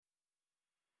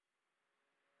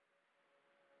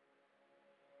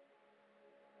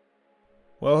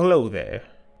Well, hello there.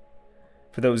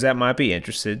 For those that might be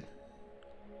interested,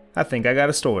 I think I got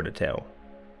a story to tell.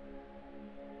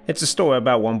 It's a story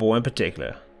about one boy in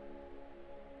particular,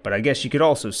 but I guess you could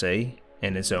also say,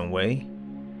 in its own way,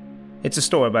 it's a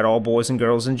story about all boys and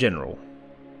girls in general.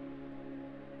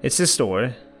 It's a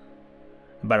story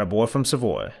about a boy from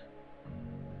Savoy.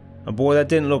 A boy that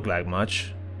didn't look like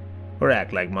much, or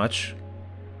act like much,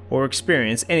 or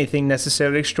experience anything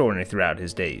necessarily extraordinary throughout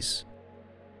his days.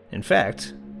 In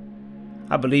fact,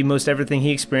 I believe most everything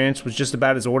he experienced was just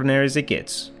about as ordinary as it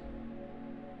gets.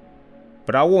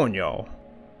 But I'll warn y'all,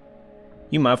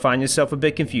 you might find yourself a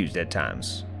bit confused at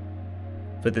times.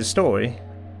 For this story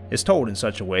is told in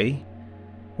such a way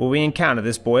where we encounter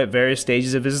this boy at various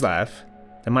stages of his life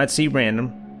that might seem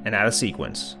random and out of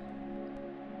sequence.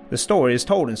 The story is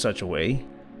told in such a way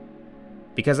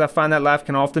because I find that life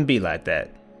can often be like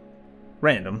that,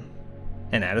 random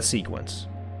and out of sequence.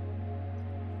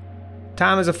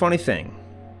 Time is a funny thing.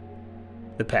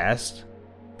 The past,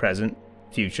 present,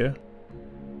 future.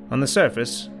 On the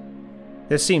surface,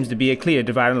 there seems to be a clear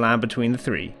dividing line between the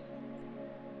three.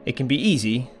 It can be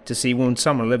easy to see when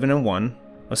some are living in one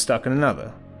or stuck in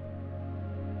another.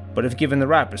 But if given the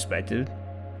right perspective,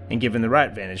 and given the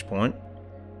right vantage point,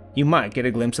 you might get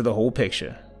a glimpse of the whole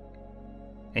picture.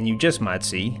 And you just might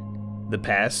see the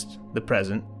past, the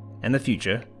present, and the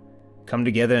future come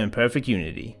together in perfect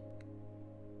unity.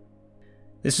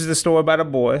 This is the story about a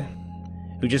boy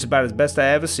who, just about as best I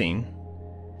ever seen,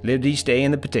 lived each day in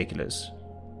the particulars,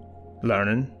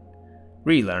 learning,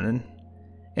 relearning,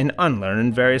 and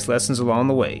unlearning various lessons along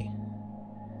the way.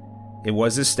 It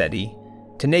was this steady,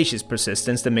 tenacious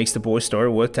persistence that makes the boy's story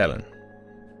worth telling.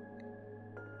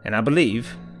 And I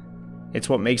believe it's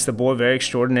what makes the boy very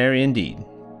extraordinary indeed.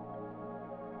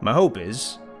 My hope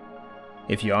is,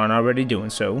 if you aren't already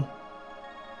doing so,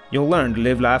 you'll learn to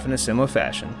live life in a similar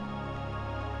fashion.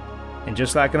 And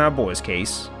just like in our boy's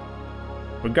case,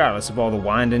 regardless of all the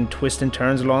winding, twists, and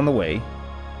turns along the way,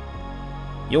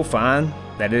 you'll find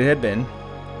that it had been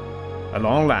a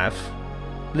long life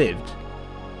lived,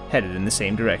 headed in the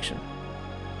same direction.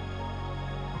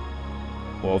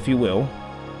 Well, if you will,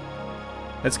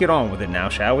 let's get on with it now,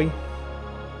 shall we?